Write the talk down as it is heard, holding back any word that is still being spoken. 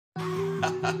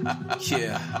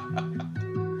Yeah,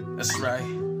 that's right.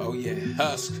 Oh yeah,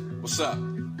 Husk, what's up?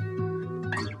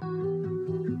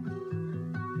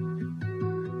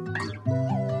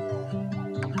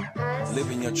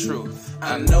 Living your truth.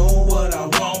 I know what I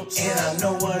want and I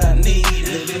know what I need.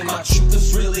 Living my truth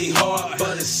is really hard,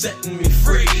 but it's setting me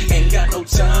free. Ain't got no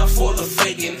time for the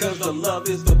faking, cause the love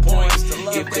is the point.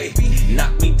 If they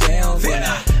knock me down, then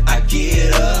I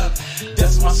get up.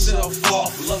 Dust myself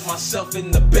off, love myself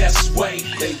in the best way.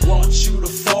 They want you to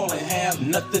fall and have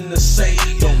nothing to say.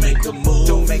 Don't make a move,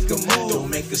 don't make a move, don't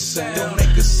make a sound, don't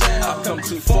make a sound. I've come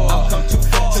too far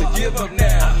to give up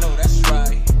now. I know that's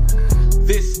right.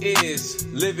 This is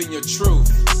Living Your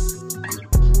Truth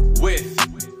with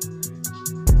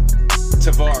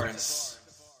Tavares.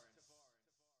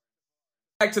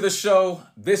 Back to the show.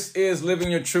 This is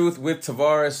Living Your Truth with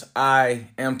Tavares. I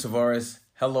am Tavares.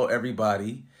 Hello,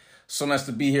 everybody. So nice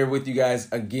to be here with you guys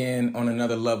again on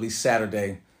another lovely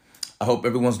Saturday. I hope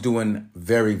everyone's doing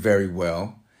very, very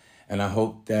well. And I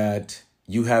hope that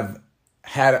you have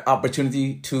had an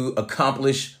opportunity to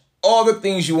accomplish all the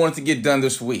things you wanted to get done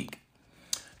this week.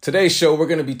 Today's show, we're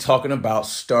going to be talking about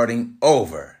starting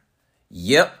over.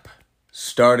 Yep,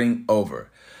 starting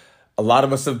over. A lot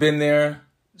of us have been there.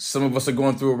 Some of us are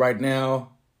going through it right now.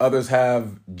 Others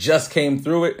have just came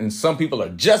through it, and some people are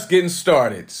just getting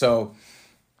started. So,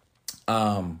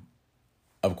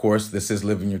 of course, this is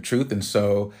Living Your Truth, and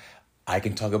so I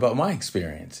can talk about my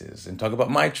experiences and talk about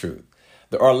my truth.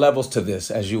 There are levels to this,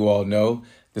 as you all know.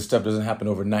 This stuff doesn't happen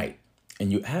overnight,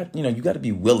 and you got to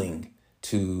be willing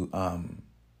to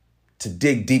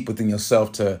dig deep within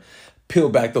yourself, to peel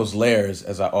back those layers,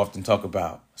 as I often talk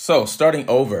about. So starting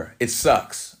over, it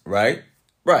sucks, right?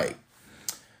 Right.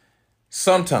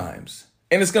 Sometimes.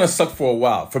 And it's going to suck for a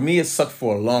while. For me, it sucked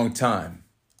for a long time.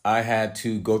 I had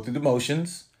to go through the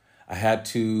motions. I had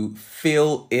to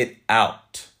feel it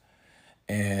out.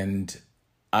 And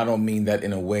I don't mean that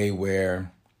in a way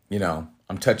where,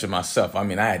 I'm touching myself. I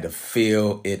mean, I had to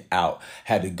feel it out.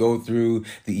 Had to go through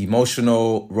the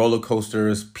emotional roller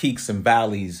coasters, peaks and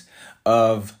valleys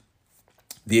of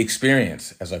the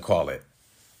experience, as I call it.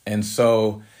 And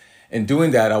so in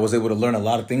doing that, I was able to learn a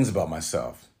lot of things about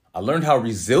myself. I learned how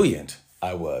resilient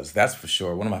I was. That's for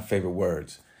sure. One of my favorite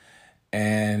words.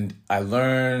 And I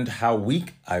learned how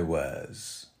weak I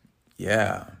was.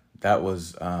 Yeah, that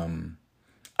was,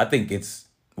 I think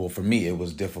for me, it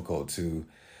was difficult to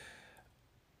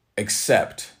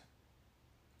accept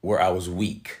where I was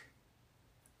weak.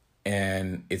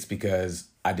 And it's because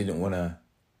I didn't want to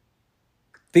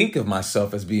think of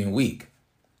myself as being weak.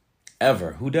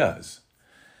 Ever. Who does?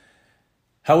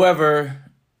 However,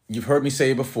 you've heard me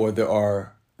say before,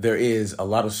 there is a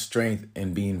lot of strength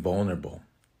in being vulnerable.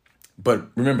 But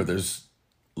remember, there's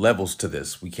levels to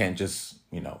this. We can't just,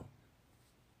 you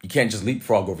can't just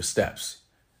leapfrog over steps.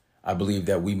 I believe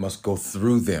that we must go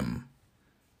through them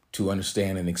to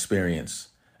understand and experience,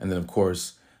 and then, of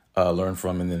course, learn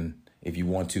from, and then if you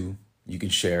want to, you can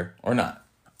share or not.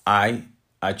 I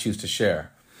choose to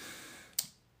share.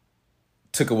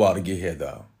 Took a while to get here,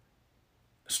 though.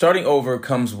 Starting over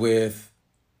comes with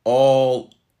for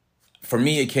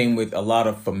me, it came with a lot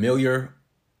of familiar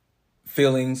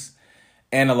feelings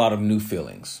and a lot of new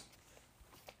feelings.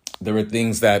 There were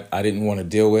things that I didn't want to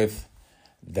deal with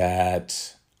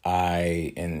that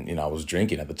I was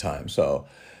drinking at the time, so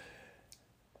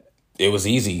it was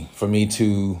easy for me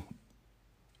to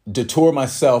detour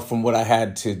myself from what I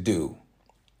had to do.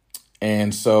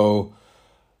 And so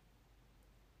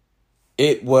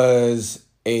it was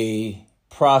a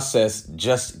process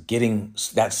just getting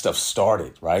that stuff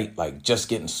started, right? Like just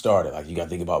getting started. Like you got to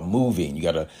think about moving. You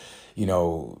got to,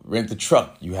 rent the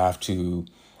truck. You have to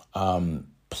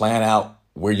plan out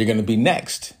where you're going to be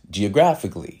next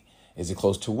geographically. Is it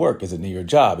close to work? Is it near your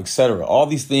job, etc.? All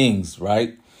these things,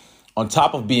 right? On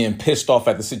top of being pissed off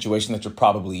at the situation that you're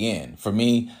probably in. For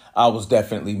me, I was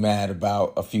definitely mad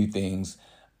about a few things.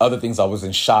 Other things I was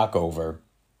in shock over.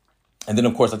 And then,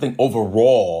 of course, I think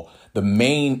overall, the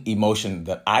main emotion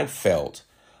that I felt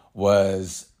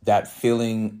was that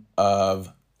feeling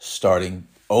of starting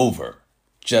over.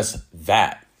 Just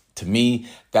that. To me,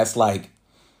 that's like,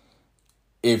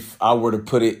 if I were to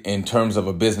put it in terms of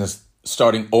a business,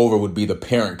 starting over would be the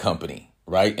parent company,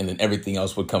 right? And then everything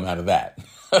else would come out of that.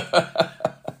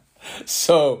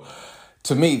 So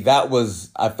to me,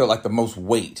 I felt like the most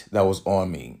weight that was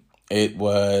on me. It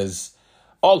was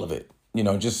all of it,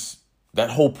 just that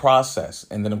whole process.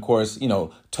 And then, of course,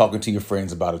 talking to your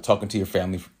friends about it, talking to your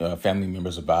family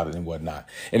members about it and whatnot.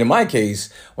 And in my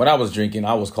case, when I was drinking,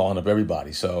 I was calling up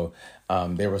everybody. So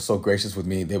they were so gracious with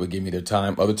me. They would give me their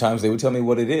time. Other times they would tell me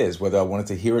what it is, whether I wanted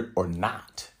to hear it or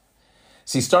not.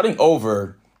 See, starting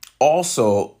over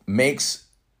also makes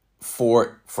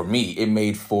for me, it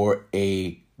made for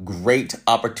a great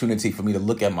opportunity for me to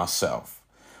look at myself,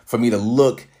 for me to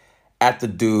look at the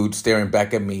dude staring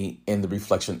back at me in the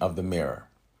reflection of the mirror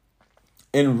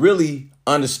and really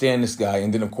understand this guy.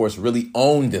 And then, of course, really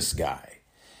own this guy.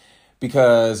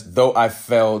 Because though I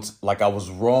felt like I was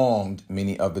wronged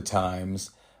many of the times,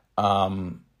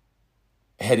 heading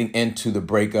into the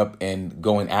breakup and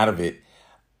going out of it,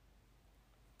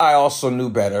 I also knew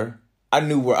better. I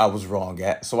knew where I was wrong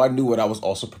at. So I knew what I was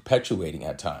also perpetuating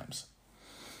at times.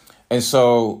 And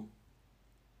so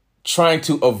trying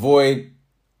to avoid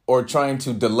or trying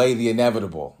to delay the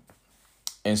inevitable.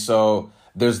 And so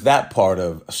there's that part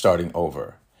of starting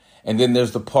over. And then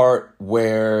there's the part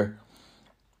where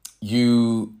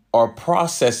you are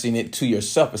processing it to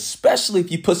yourself, especially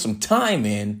if you put some time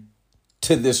in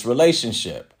to this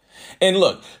relationship. And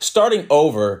look, starting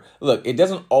over, it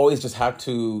doesn't always just have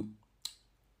to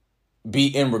be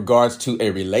in regards to a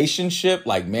relationship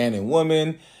like man and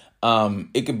woman.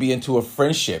 It could be into a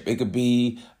friendship. It could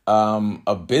be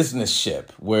a business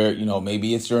ship where,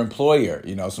 maybe it's your employer.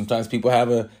 Sometimes people have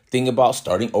a thing about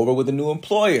starting over with a new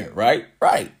employer, right?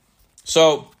 Right.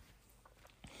 So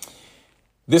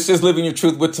this is Living Your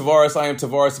Truth with Tavares. I am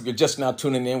Tavares. If you're just now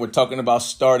tuning in, we're talking about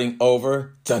starting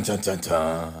over. Dun, dun, dun,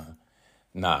 dun.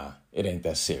 Nah, it ain't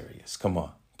that serious. Come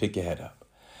on, pick your head up.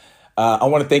 I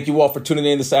want to thank you all for tuning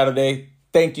in this Saturday.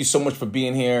 Thank you so much for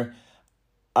being here.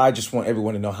 I just want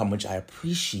everyone to know how much I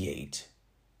appreciate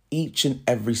each and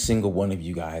every single one of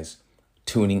you guys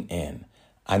tuning in.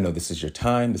 I know this is your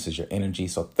time. This is your energy.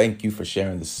 So thank you for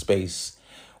sharing this space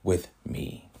with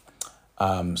me.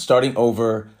 Starting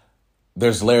over,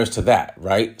 there's layers to that,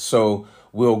 right? So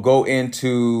we'll go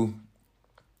into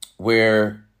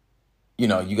where, you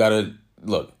got to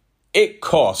look. It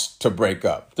costs to break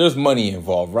up. There's money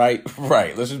involved, right?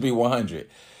 Right. Let's just be 100.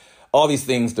 All these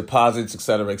things, deposits, et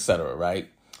cetera, right?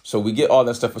 So we get all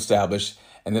that stuff established.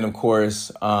 And then, of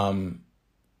course,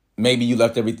 maybe you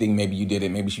left everything. Maybe you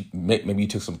didn't. Maybe you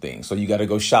took some things. So you got to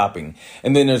go shopping.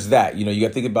 And then there's that. You got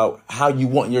to think about how you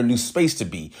want your new space to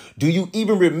be. Do you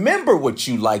even remember what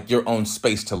you like your own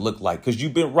space to look like? Because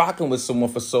you've been rocking with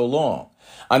someone for so long.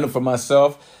 I know for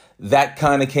myself, that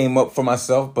kind of came up for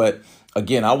myself. But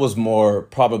again, I was more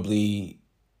probably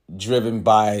driven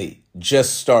by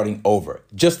just starting over,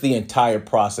 just the entire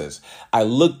process. I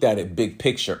looked at it big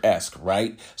picture-esque,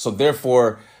 right? So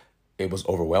therefore, it was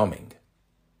overwhelming.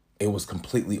 It was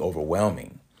completely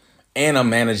overwhelming. And I'm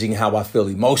managing how I feel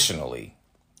emotionally.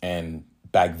 And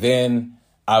back then,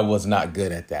 I was not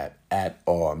good at that at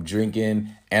all. I'm drinking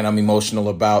and I'm emotional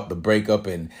about the breakup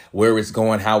and where it's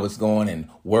going, how it's going, and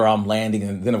where I'm landing.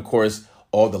 And then, of course,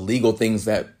 all the legal things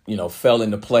that, fell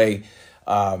into play.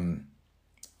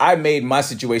 I made my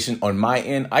situation on my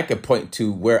end. I could point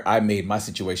to where I made my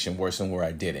situation worse and where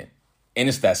I didn't. And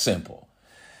it's that simple.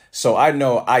 So I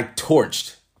know I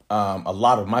torched a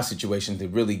lot of my situation to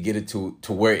really get it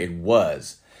to where it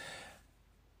was.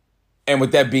 And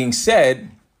with that being said,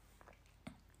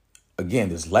 again,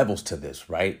 there's levels to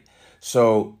this, right?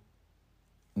 So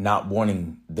not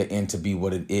wanting the end to be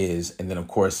what it is. And then, of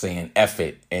course, saying F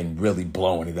it and really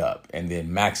blowing it up and then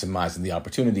maximizing the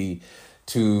opportunity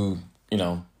to,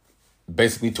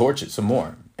 basically torch it some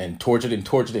more and torch it and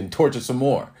torch it and torch it some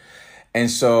more. And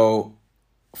so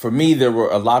for me, there were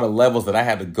a lot of levels that I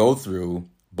had to go through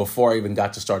before I even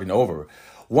got to starting over.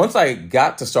 Once I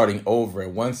got to starting over,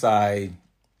 and once I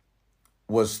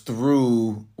was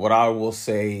through what I will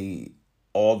say,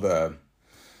 all the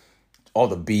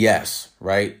BS,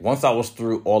 right? Once I was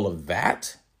through all of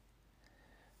that,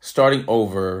 starting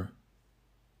over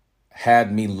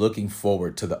had me looking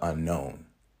forward to the unknown.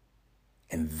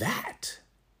 And that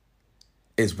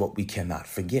is what we cannot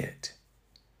forget.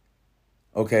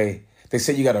 Okay? They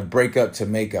say you got to break up to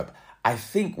make up. I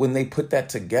think when they put that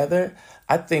together,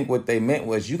 I think what they meant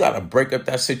was you got to break up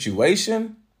that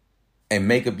situation and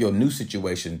make up your new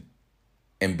situation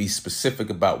and be specific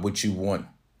about what you want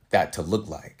that to look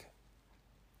like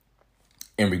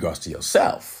in regards to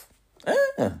yourself.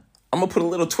 I'm going to put a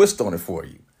little twist on it for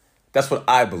you. That's what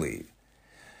I believe.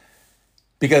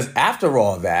 Because after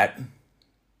all that,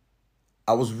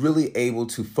 I was really able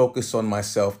to focus on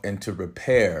myself and to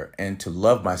repair and to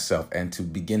love myself and to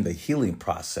begin the healing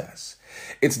process.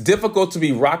 It's difficult to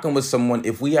be rocking with someone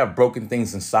if we have broken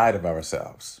things inside of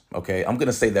ourselves. Okay, I'm going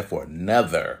to say that for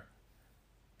another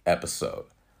episode.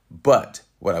 But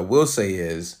what I will say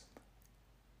is,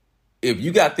 if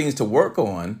you got things to work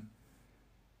on,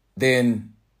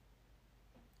 then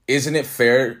isn't it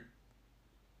fair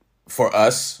for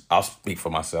us, I'll speak for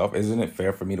myself. Isn't it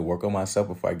fair for me to work on myself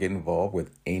before I get involved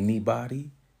with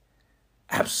anybody?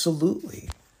 Absolutely.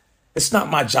 It's not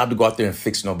my job to go out there and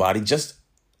fix nobody, just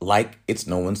like it's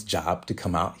no one's job to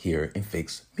come out here and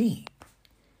fix me.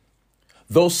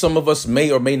 Though some of us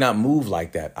may or may not move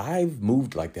like that, I've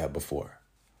moved like that before.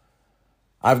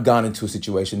 I've gone into a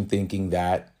situation thinking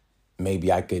that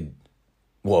maybe I could,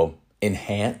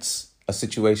 enhance a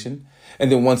situation.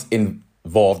 And then once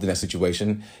involved in that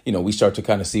situation, we start to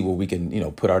kind of see where we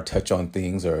can, put our touch on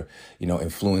things or,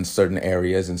 influence certain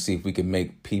areas and see if we can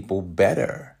make people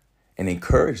better and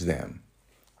encourage them.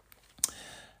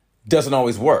 Doesn't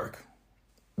always work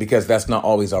because that's not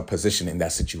always our position in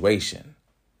that situation.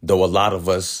 Though a lot of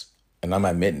us, and I'm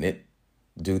admitting it,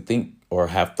 do think or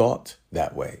have thought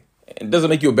that way. It doesn't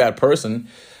make you a bad person.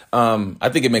 I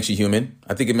think it makes you human.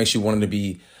 I think it makes you wanting to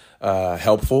be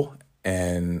helpful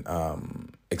and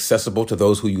accessible to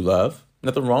those who you love.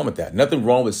 Nothing wrong with that. Nothing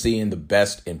wrong with seeing the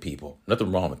best in people.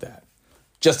 Nothing wrong with that.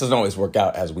 Just doesn't always work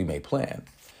out as we may plan.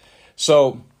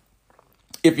 So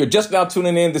if you're just now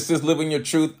tuning in, this is Living Your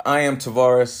Truth. I am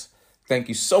Tavares. Thank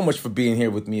you so much for being here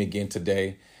with me again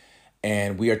today.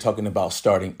 And we are talking about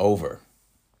starting over.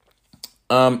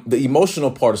 The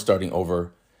emotional part of starting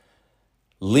over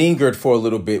lingered for a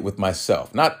little bit with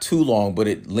myself. Not too long, but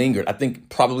it lingered. I think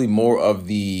probably more of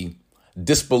the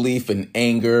disbelief and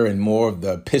anger and more of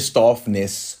the pissed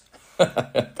offness.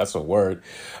 That's a word.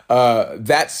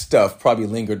 That stuff probably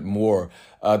lingered more.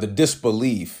 The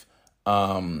disbelief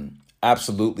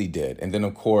absolutely did. And then,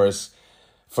 of course,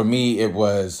 for me, it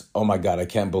was, oh, my God, I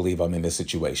can't believe I'm in this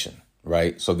situation.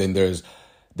 Right. So then there's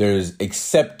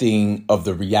accepting of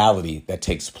the reality that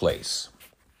takes place.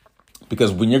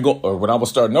 Because when when I was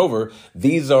starting over,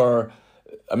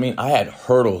 I had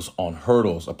hurdles on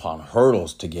hurdles upon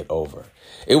hurdles to get over.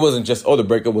 It wasn't just, the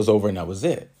breakup was over and that was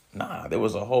it. Nah, it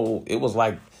was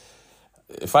like,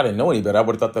 if I didn't know any better, I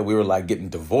would have thought that we were like getting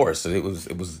divorced. There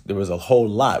was a whole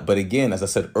lot. But again, as I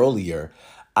said earlier,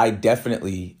 I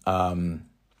definitely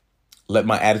let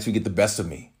my attitude get the best of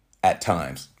me at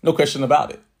times. No question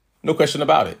about it.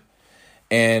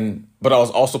 But I was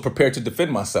also prepared to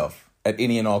defend myself at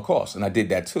any and all costs. And I did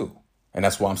that too. And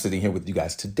that's why I'm sitting here with you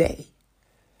guys today.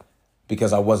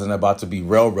 Because I wasn't about to be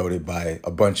railroaded by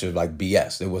a bunch of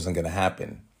BS. It wasn't going to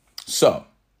happen. So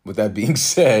with that being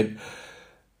said,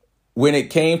 when it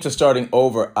came to starting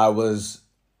over, I was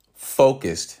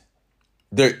focused.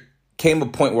 There came a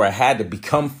point where I had to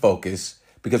become focused.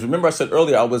 Because remember, I said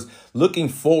earlier, I was looking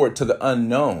forward to the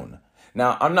unknown.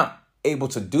 Now, I'm not able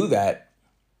to do that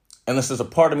unless there's a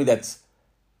part of me that's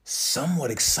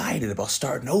somewhat excited about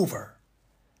starting over.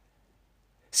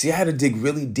 See, I had to dig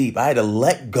really deep. I had to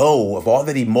let go of all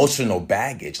that emotional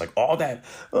baggage, all that.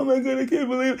 Oh, my God, I can't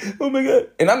believe it. Oh, my God.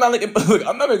 And I'm not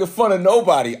making fun of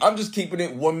nobody. I'm just keeping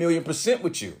it 1,000,000%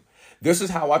 with you. This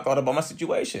is how I thought about my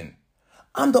situation.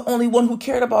 I'm the only one who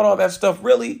cared about all that stuff,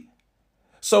 really.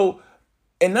 So,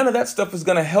 and none of that stuff is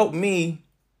going to help me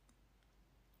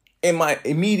in my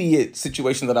immediate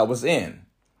situation that I was in.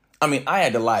 I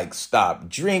had to stop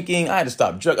drinking. I had to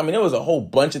stop drugs. There was a whole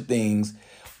bunch of things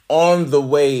on the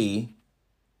way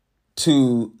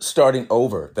to starting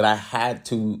over that I had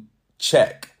to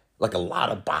check, a lot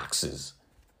of boxes.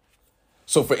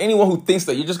 So for anyone who thinks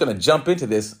that you're just going to jump into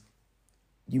this,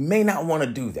 you may not want to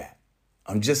do that.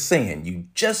 I'm just saying, you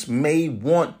just may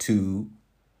want to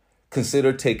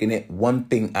consider taking it one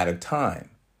thing at a time.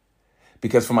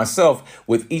 Because for myself,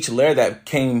 with each layer that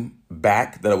came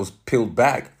back, that was peeled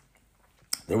back,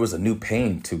 there was a new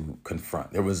pain to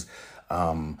confront. There was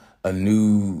a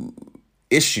new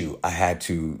issue I had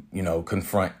to,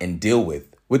 confront and deal with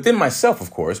within myself,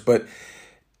 of course, but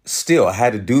still I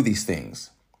had to do these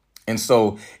things. And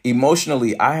so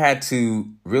emotionally, I had to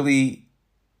really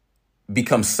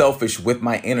become selfish with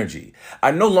my energy.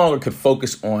 I no longer could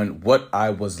focus on what I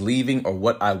was leaving or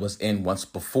what I was in once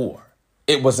before.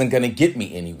 It wasn't going to get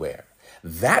me anywhere.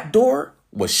 That door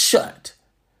was shut.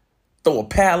 Throw a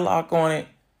padlock on it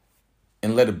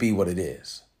and let it be what it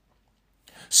is.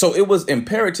 So it was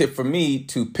imperative for me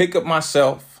to pick up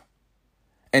myself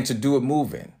and to do it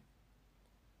moving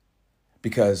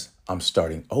because I'm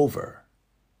starting over.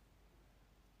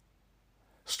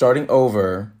 Starting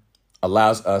over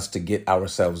allows us to get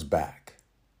ourselves back.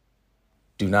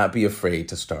 Do not be afraid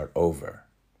to start over.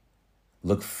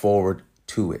 Look forward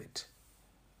to it.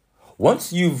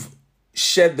 Once you've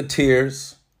shed the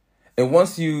tears and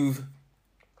once you've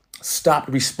stopped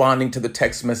responding to the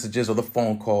text messages or the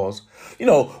phone calls,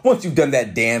 once you've done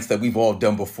that dance that we've all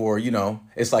done before,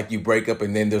 it's like you break up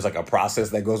and then there's a process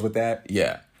that goes with that.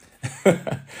 Yeah.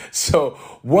 So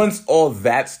once all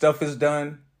that stuff is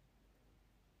done,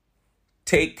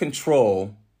 take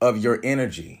control of your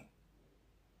energy.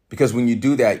 Because when you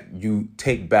do that, you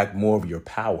take back more of your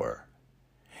power.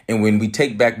 And when we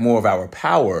take back more of our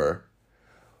power,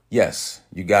 yes,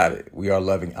 you got it. We are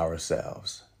loving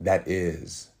ourselves. That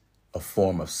is a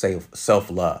form of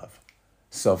self-love,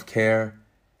 self-care,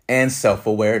 and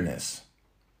self-awareness.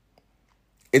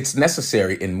 It's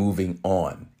necessary in moving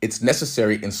on. It's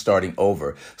necessary in starting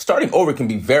over. Starting over can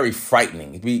be very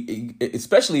frightening,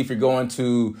 especially if you're going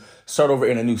to start over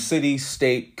in a new city,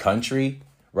 state, country,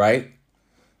 right?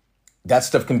 That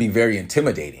stuff can be very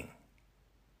intimidating.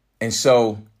 And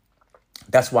so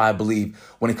that's why I believe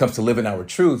when it comes to living our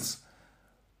truths,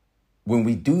 when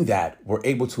we do that, we're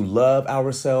able to love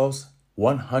ourselves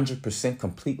 100%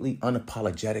 completely,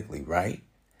 unapologetically, right?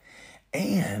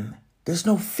 And there's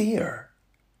no fear.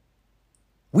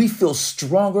 We feel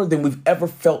stronger than we've ever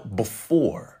felt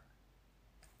before.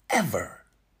 Ever.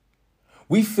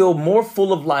 We feel more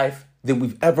full of life than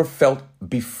we've ever felt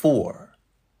before.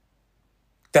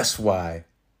 That's why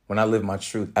when I live my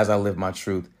truth, as I live my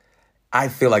truth, I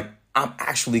feel like I'm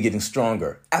actually getting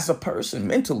stronger as a person,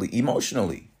 mentally,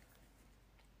 emotionally,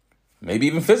 maybe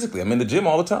even physically. I'm in the gym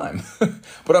all the time.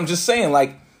 But I'm just saying,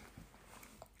 like,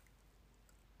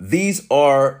 these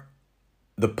are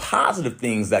the positive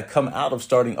things that come out of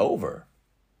starting over.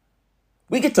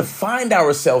 We get to find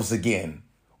ourselves again.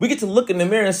 We get to look in the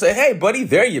mirror and say, hey, buddy,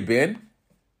 there you been.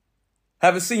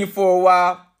 Haven't seen you for a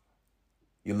while.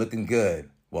 You're looking good.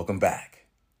 Welcome back.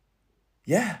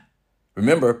 Yeah.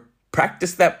 Remember,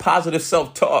 practice that positive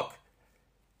self-talk.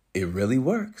 It really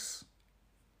works.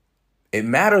 It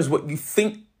matters what you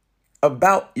think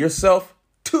about yourself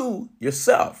to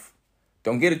yourself.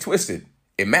 Don't get it twisted.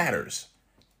 It matters.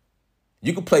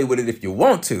 You can play with it if you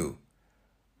want to,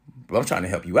 but I'm trying to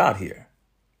help you out here,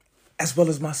 as well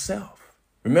as myself.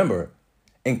 Remember,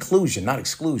 inclusion, not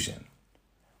exclusion.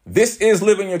 This is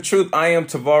Living Your Truth. I am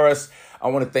Tavares. I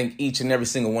want to thank each and every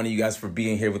single one of you guys for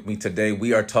being here with me today.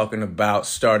 We are talking about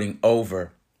starting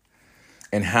over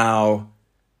and how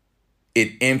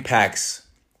it impacts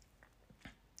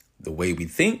the way we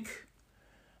think,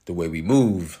 the way we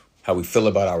move, how we feel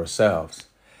about ourselves.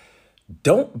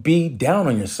 Don't be down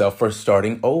on yourself for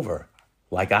starting over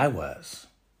like I was.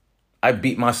 I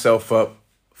beat myself up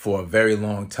for a very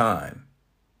long time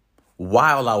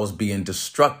while I was being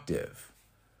destructive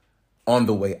on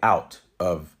the way out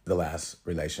of the last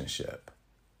relationship.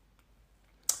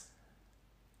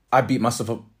 I beat myself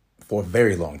up for a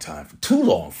very long time, for too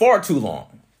long, far too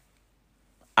long.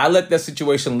 I let that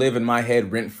situation live in my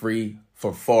head rent-free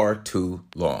for far too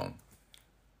long.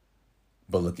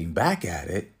 But looking back at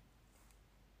it,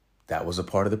 that was a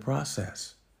part of the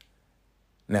process.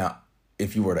 Now,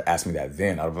 if you were to ask me that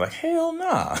then, I would be like, hell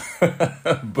nah.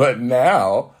 But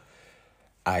now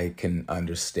I can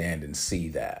understand and see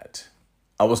that.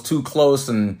 I was too close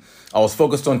and I was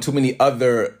focused on too many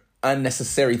other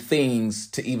unnecessary things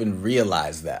to even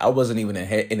realize that. I wasn't even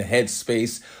in a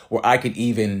headspace where I could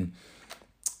even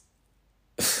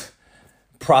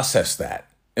process that.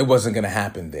 It wasn't going to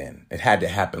happen then. It had to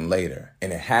happen later.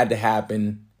 And it had to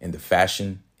happen in the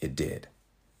fashion it did.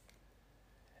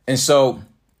 And so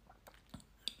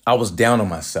I was down on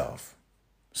myself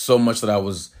so much that I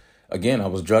was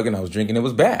drugging, I was drinking. It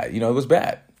was bad. It was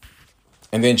bad.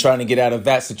 And then trying to get out of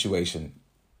that situation.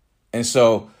 And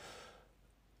so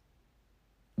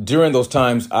during those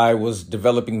times, I was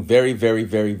developing very, very,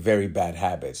 very, very bad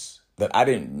habits that I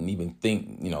didn't even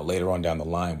think, later on down the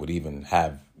line would even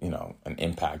have, an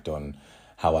impact on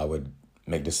how I would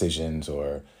make decisions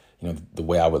or, the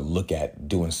way I would look at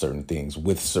doing certain things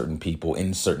with certain people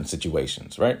in certain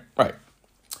situations, right? Right.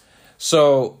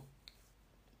 So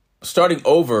starting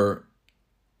over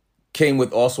came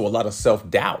with also a lot of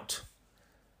self-doubt,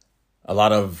 a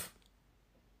lot of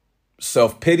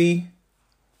self-pity,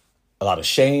 a lot of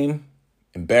shame,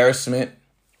 embarrassment,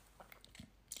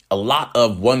 a lot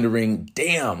of wondering,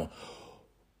 damn,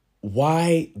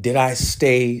 why did I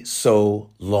stay so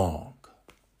long?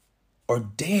 Or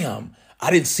damn, I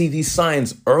didn't see these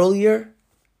signs earlier.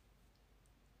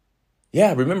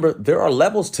 Yeah, remember, there are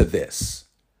levels to this.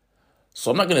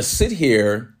 So I'm not going to sit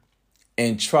here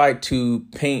and try to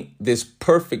paint this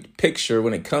perfect picture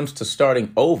when it comes to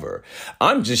starting over.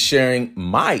 I'm just sharing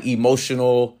my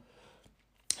emotional,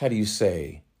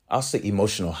 I'll say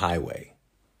emotional highway.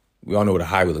 We all know what a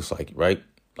highway looks like, right?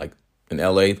 Like in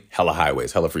LA, hella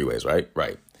highways, hella freeways, right?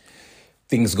 Right.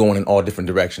 Things going in all different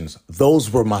directions.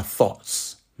 Those were my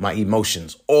thoughts, my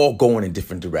emotions, all going in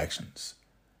different directions.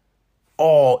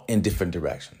 All in different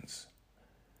directions.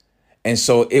 And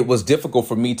so it was difficult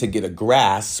for me to get a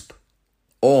grasp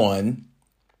on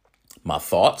my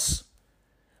thoughts,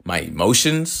 my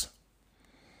emotions,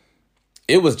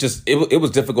 it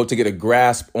was difficult to get a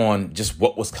grasp on just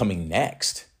what was coming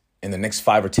next in the next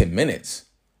 5 or 10 minutes.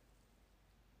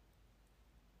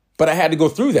 But I had to go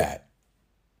through that.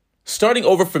 Starting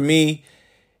over for me,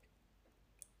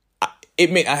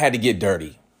 it meant I had to get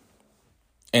dirty.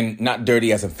 And not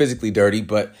dirty as in physically dirty,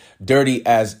 but dirty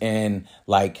as in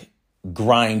like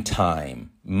grind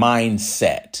time,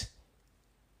 mindset.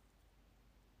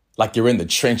 Like you're in the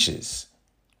trenches.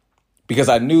 Because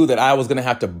I knew that I was going to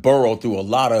have to burrow through a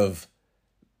lot of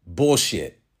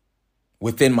bullshit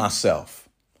within myself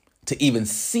to even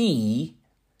see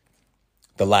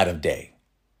the light of day.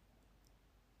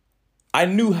 I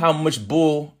knew how much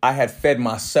bull I had fed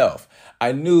myself.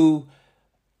 I knew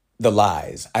the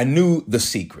lies. I knew the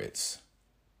secrets.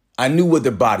 I knew where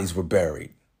their bodies were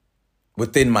buried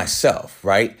within myself,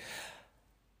 right?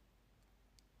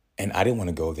 And I didn't want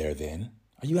to go there then.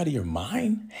 Are you out of your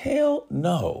mind? Hell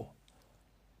no.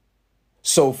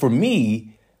 So for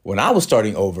me, when I was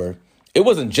starting over, it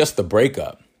wasn't just the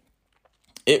breakup.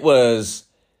 It was,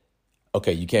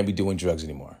 okay, you can't be doing drugs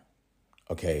anymore.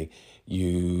 Okay,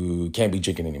 you can't be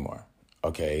drinking anymore.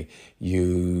 Okay,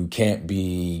 you can't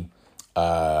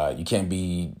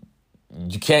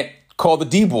call the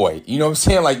D-boy. You know what I'm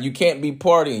saying? Like you can't be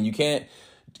partying. You can't,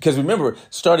 because remember,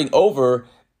 starting over,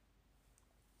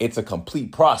 it's a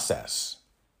complete process.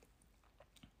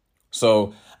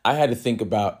 So I had to think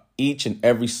about each and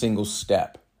every single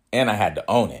step, and I had to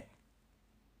own it.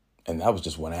 And that was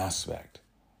just one aspect.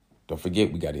 Don't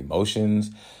forget, we got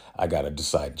emotions. I got to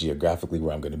decide geographically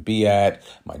where I'm going to be at,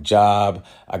 my job.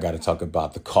 I got to talk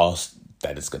about the cost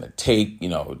that it's going to take,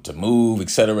 to move,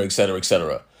 et cetera, et cetera, et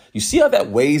cetera. You see how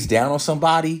that weighs down on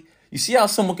somebody? You see how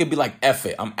someone could be like, F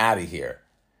it, I'm out of here.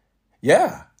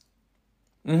 Yeah.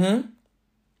 It's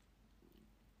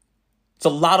a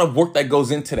lot of work that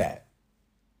goes into that.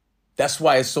 That's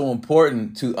why it's so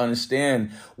important to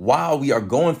understand while we are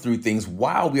going through things,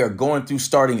 while we are going through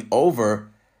starting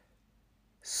over,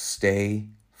 stay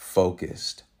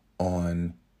focused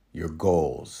on your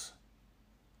goals.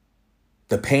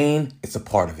 The pain, it's a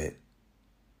part of it.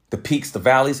 The peaks, the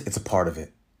valleys, it's a part of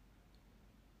it.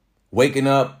 Waking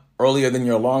up earlier than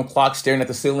your alarm clock, staring at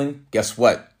the ceiling, guess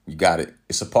what? You got it.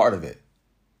 It's a part of it.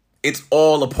 It's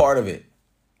all a part of it.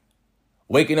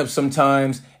 Waking up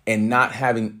sometimes and not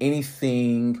having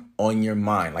anything on your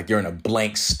mind, like you're in a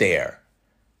blank stare.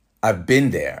 I've been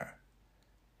there.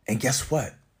 And guess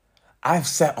what? I've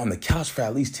sat on the couch for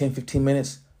at least 10, 15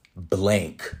 minutes,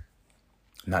 blank,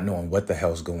 not knowing what the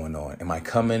hell's going on. Am I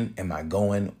coming? Am I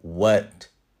going? What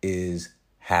is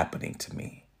happening to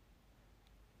me?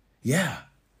 Yeah.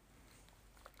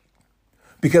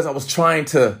 Because I was trying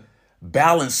to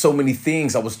balance so many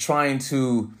things. I was trying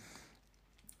to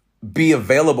be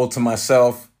available to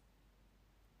myself,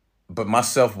 but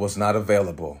myself was not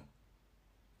available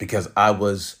because I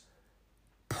was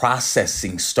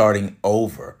processing starting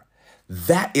over.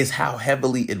 That is how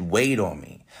heavily it weighed on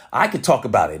me. I could talk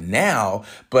about it now,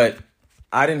 but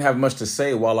I didn't have much to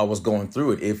say while I was going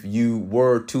through it. If you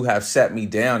were to have sat me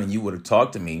down and you would have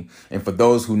talked to me, and for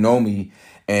those who know me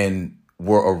and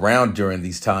were around during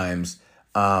these times,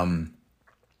 my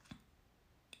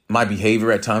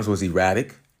behavior at times was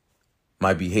erratic.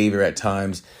 My behavior at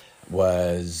times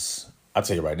was, I'll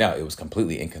tell you right now, it was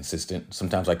completely inconsistent.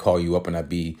 Sometimes I call you up and I'd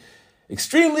be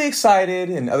extremely excited,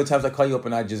 and other times I call you up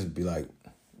and I'd just be like,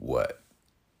 what?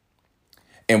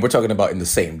 And we're talking about in the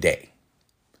same day.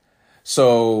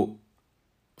 So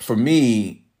for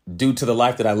me, due to the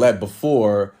life that I led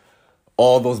before,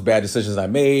 all those bad decisions I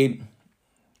made,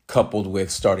 coupled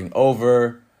with starting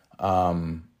over,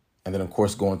 and then, of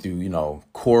course, going through,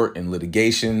 court and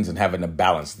litigations and having to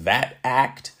balance that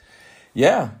act.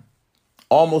 Yeah,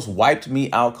 almost wiped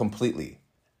me out completely.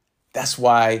 That's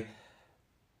why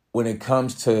when it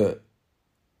comes to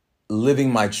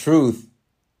living my truth,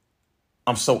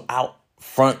 I'm so out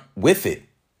front with it.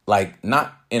 Like,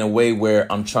 not in a way where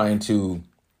I'm trying to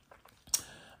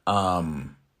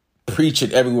preach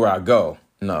it everywhere I go.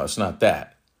 No, it's not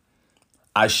that.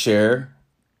 I share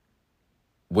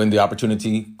when the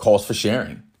opportunity calls for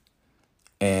sharing.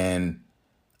 And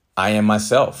I am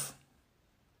myself.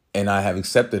 And I have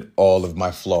accepted all of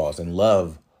my flaws and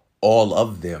love all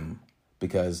of them,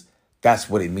 because that's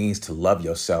what it means to love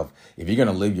yourself. If you're going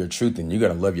to live your truth, then you're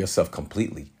going to love yourself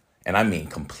completely. And I mean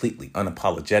completely,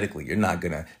 unapologetically. You're not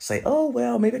going to say, oh,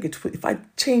 well, maybe I could, if I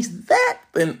change that,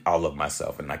 then I'll love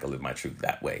myself and I can live my truth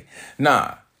that way.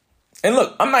 Nah. And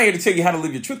look, I'm not here to tell you how to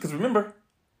live your truth, because remember,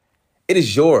 it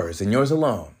is yours and yours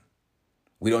alone.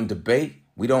 We don't debate,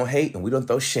 we don't hate, and we don't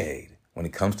throw shade when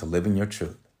it comes to living your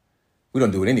truth. We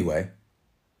don't do it anyway,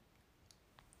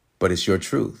 but it's your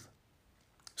truth.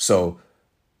 So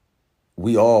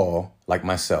we all, like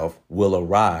myself, will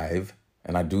arrive.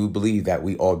 And I do believe that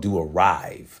we all do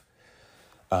arrive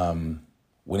when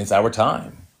it's our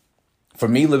time. For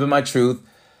me, living my truth,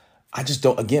 I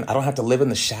don't have to live in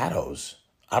the shadows.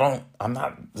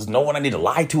 There's no one I need to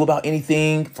lie to about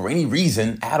anything for any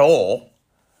reason at all.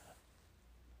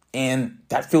 And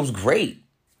that feels great.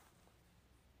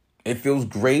 It feels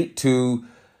great to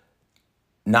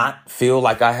not feel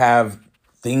like I have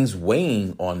things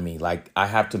weighing on me, like I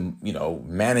have to,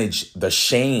 manage the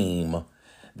shame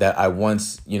that I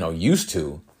once, used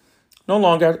to. No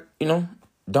longer, don't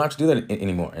have to do that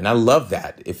anymore. And I love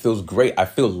that. It feels great. I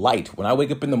feel light. When I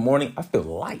wake up in the morning, I feel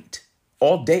light.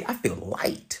 All day, I feel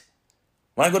light.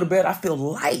 When I go to bed, I feel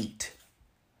light.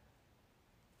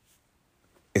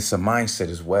 It's a mindset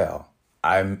as well.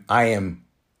 I am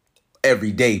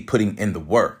every day putting in the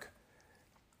work.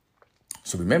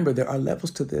 So remember, there are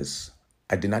levels to this.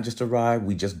 I did not just arrive.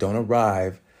 We just don't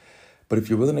arrive. But if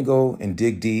you're willing to go and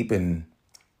dig deep and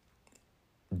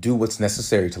do what's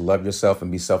necessary to love yourself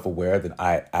and be self-aware, then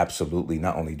I absolutely,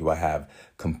 not only do I have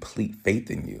complete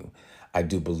faith in you, I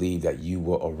do believe that you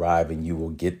will arrive and you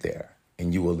will get there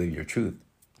and you will live your truth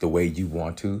the way you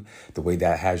want to, the way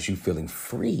that has you feeling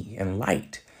free and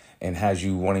light and has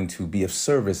you wanting to be of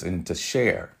service and to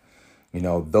share.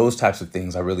 Those types of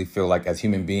things, I really feel like as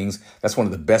human beings, that's one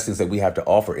of the best things that we have to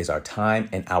offer is our time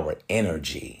and our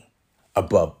energy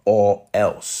above all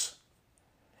else.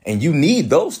 And you need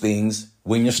those things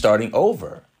when you're starting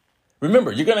over.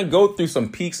 Remember, you're going to go through some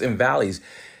peaks and valleys.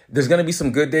 There's going to be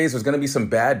some good days. There's going to be some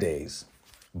bad days.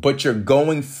 But you're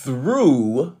going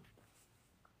through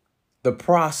the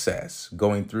process.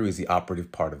 Going through is the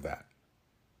operative part of that.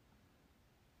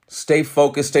 Stay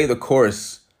focused. Stay the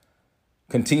course.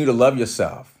 Continue to love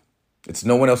yourself. It's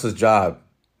no one else's job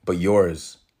but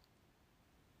yours.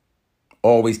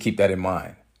 Always keep that in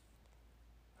mind.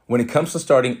 When it comes to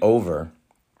starting over,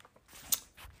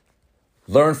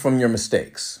 learn from your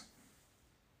mistakes.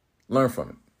 Learn from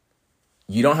it.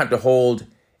 You don't have to hold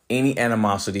any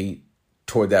animosity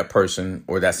toward that person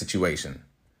or that situation.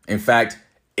 In fact,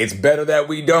 it's better that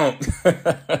we don't.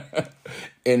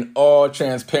 In all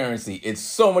transparency, it's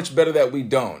so much better that we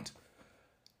don't.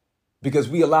 Because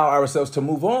we allow ourselves to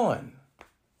move on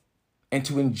and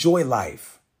to enjoy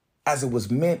life as it was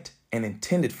meant and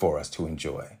intended for us to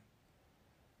enjoy.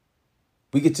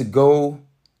 We get to go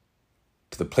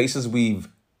to the places we've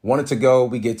wanted to go.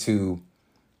 We get to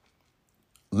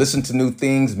listen to new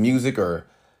things, music, or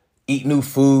eat new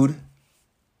food.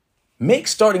 Make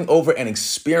starting over an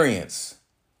experience,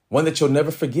 one that you'll never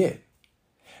forget.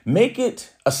 Make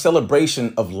it a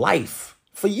celebration of life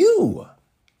for you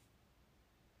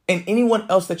and anyone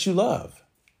else that you love.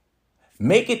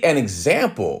 Make it an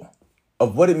example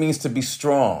of what it means to be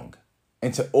strong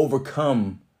and to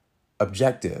overcome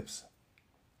objectives.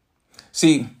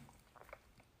 See,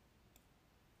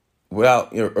 where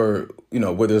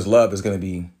there's love, there's going to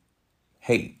be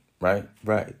hate, right?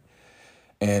 Right.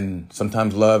 And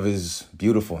sometimes love is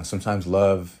beautiful and sometimes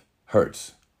love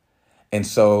hurts. And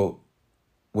so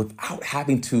without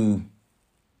having to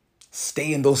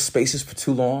stay in those spaces for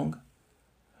too long,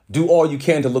 do all you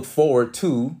can to look forward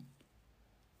to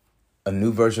a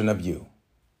new version of you,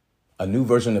 and a new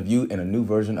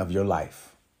version of your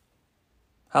life.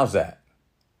 How's that?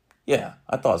 Yeah,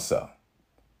 I thought so.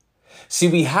 See,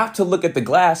 we have to look at the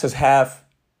glass as half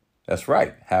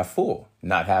full,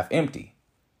 not half empty.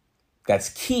 That's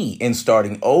key in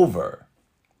starting over.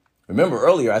 Remember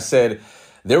earlier I said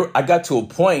I got to a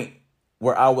point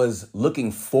where I was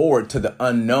looking forward to the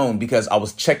unknown because I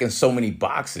was checking so many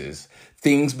boxes.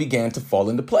 Things began to fall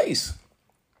into place.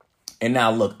 And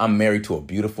now look, I'm married to a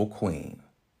beautiful queen.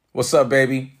 What's up,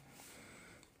 baby?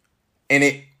 And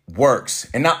it works.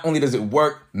 And not only does it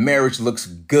work, marriage looks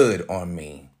good on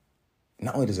me.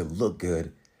 Not only does it look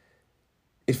good,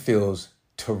 it feels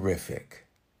terrific.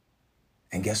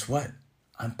 And guess what?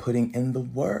 I'm putting in the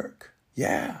work.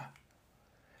 Yeah.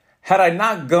 Had I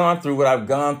not gone through what I've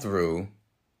gone through,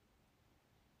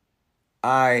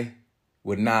 I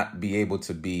would not be able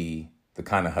to be the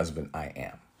kind of husband I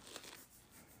am.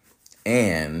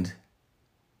 And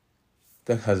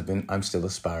the husband I'm still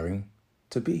aspiring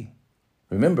to be.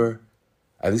 Remember,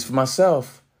 at least for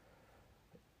myself,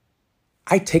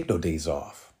 I take no days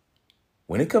off.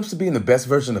 When it comes to being the best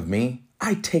version of me,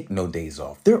 I take no days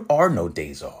off. There are no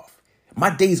days off. My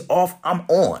days off, I'm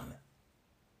on.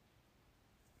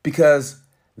 Because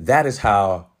that is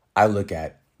how I look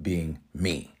at being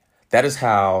me. That is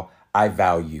how I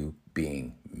value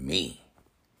being me.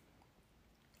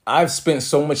 I've spent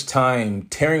so much time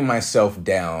tearing myself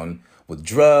down with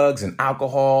drugs and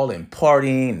alcohol and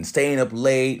partying and staying up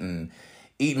late and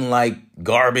eating like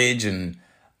garbage. And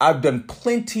I've done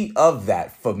plenty of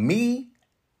that for me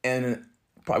and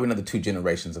probably another 2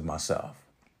 generations of myself.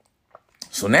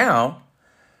 So now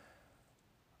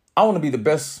I want to be the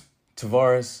best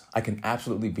Tavares I can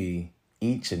absolutely be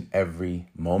each and every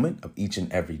moment of each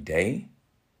and every day.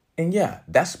 And yeah,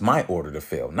 that's my order to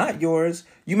fill, not yours.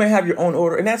 You may have your own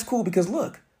order, and that's cool because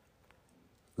look,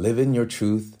 living your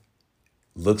truth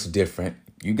looks different.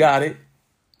 You got it.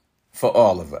 For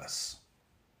all of us.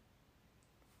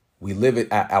 We live it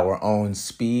at our own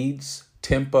speeds,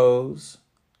 tempos.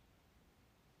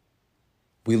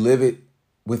 We live it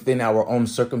within our own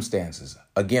circumstances.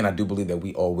 Again, I do believe that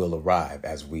we all will arrive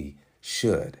as we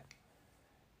should.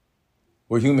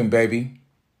 We're human, baby.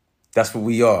 That's what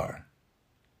we are.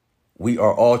 We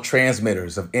are all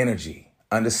transmitters of energy.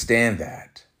 Understand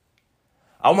that.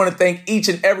 I want to thank each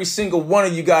and every single one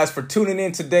of you guys for tuning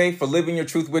in today for Living Your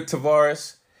Truth with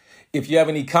Tavares. If you have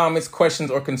any comments, questions,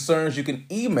 or concerns, you can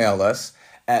email us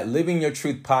at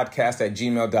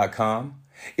livingyourtruthpodcast@gmail.com.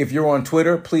 If you're on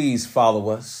Twitter, please follow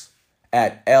us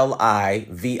at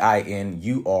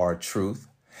LIVINUR Truth.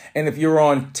 And if you're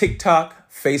on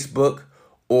TikTok, Facebook,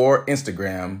 or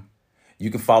Instagram, you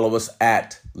can follow us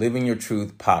at Living Your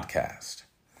Truth Podcast.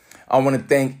 I want to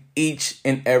thank each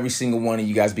and every single one of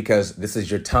you guys because this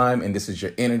is your time and this is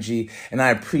your energy. And I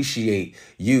appreciate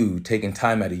you taking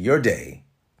time out of your day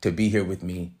to be here with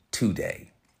me today.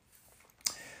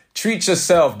 Treat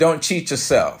yourself. Don't cheat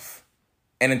yourself.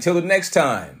 And until the next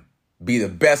time, be the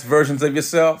best versions of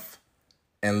yourself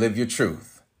and live your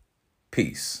truth.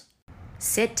 Peace.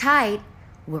 Sit tight.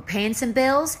 We're paying some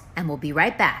bills and we'll be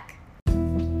right back.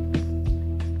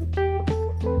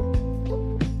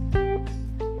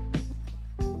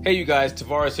 Hey, you guys,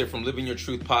 Tavares here from Living Your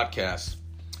Truth Podcast.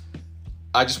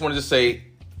 I just wanted to say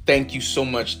thank you so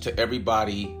much to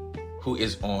everybody who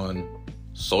is on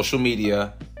social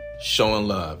media showing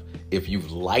love. If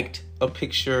you've liked a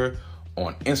picture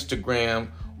on Instagram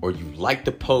or you liked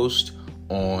a post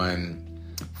on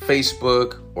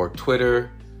Facebook or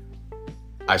Twitter,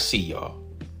 I see y'all.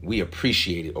 We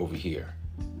appreciate it over here.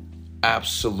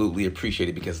 Absolutely appreciate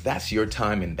it because that's your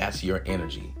time and that's your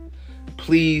energy.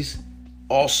 Please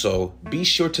also be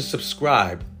sure to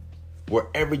subscribe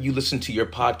wherever you listen to your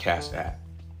podcast at.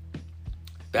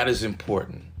 That is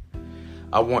important.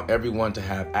 I want everyone to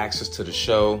have access to the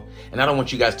show, and I don't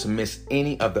want you guys to miss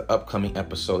any of the upcoming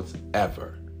episodes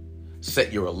ever.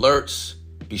 Set your alerts.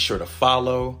 Be sure to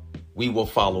follow. We will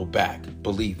follow back.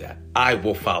 Believe that. I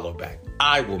will follow back.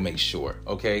 I will make sure,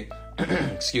 okay?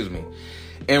 Excuse me.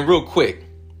 And real quick,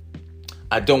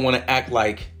 I don't want to act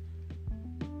like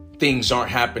things aren't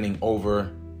happening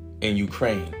over in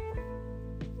Ukraine.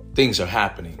 Things are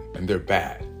happening, and they're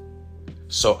bad.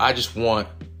 So I just want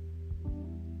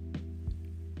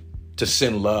to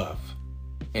send love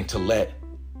and to let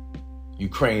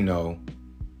Ukraine know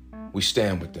we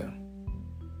stand with them.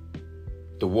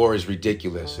 The war is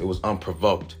ridiculous. It was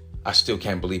unprovoked. I still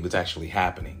can't believe it's actually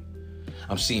happening.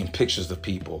 I'm seeing pictures of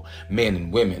people, men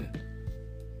and women,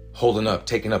 holding up,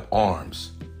 taking up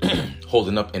arms,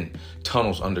 holding up in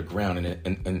tunnels underground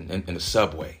in the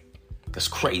subway. That's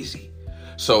crazy.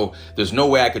 So there's no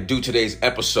way I could do today's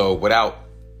episode without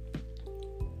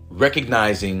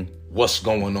recognizing what's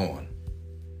going on.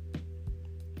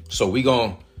 So we're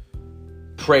going to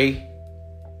pray,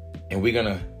 and we're going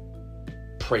to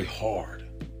pray hard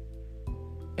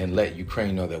and let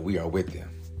Ukraine know that we are with them.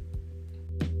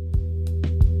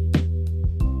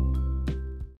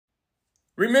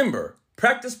 Remember,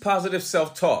 practice positive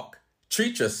self-talk.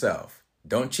 Treat yourself.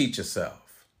 Don't cheat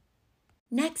yourself.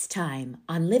 Next time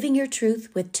on Living Your Truth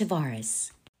with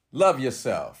Tavares. Love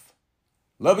yourself.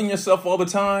 Loving yourself all the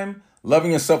time,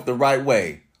 loving yourself the right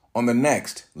way. On the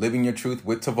next Living Your Truth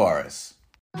with Tavares.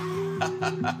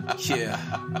 Yeah,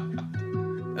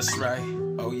 that's right.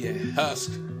 Oh yeah,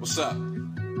 Husk, what's up?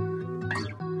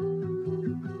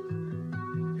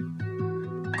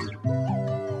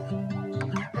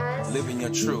 Living your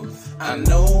truth. I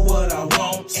know what I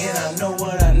want and I know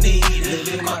what I need.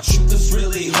 Living my truth is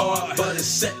really hard, but it's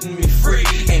setting me free.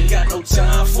 Ain't got no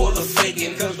time for the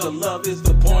faking, cause the love is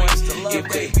the point. If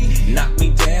they knock me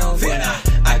down, then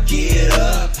I get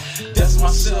up. Dust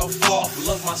myself off,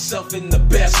 love myself in the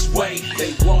best way.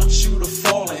 They want you to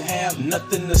fall and have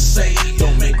nothing to say.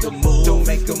 Don't make a move, don't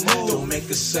make a move, don't make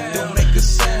a sound, don't make a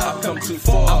sound. I've come too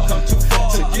far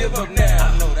to give up now.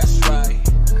 I know that's right.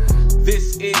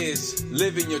 This is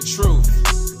Living Your Truth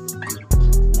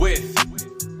with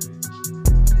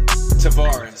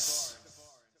Tavares.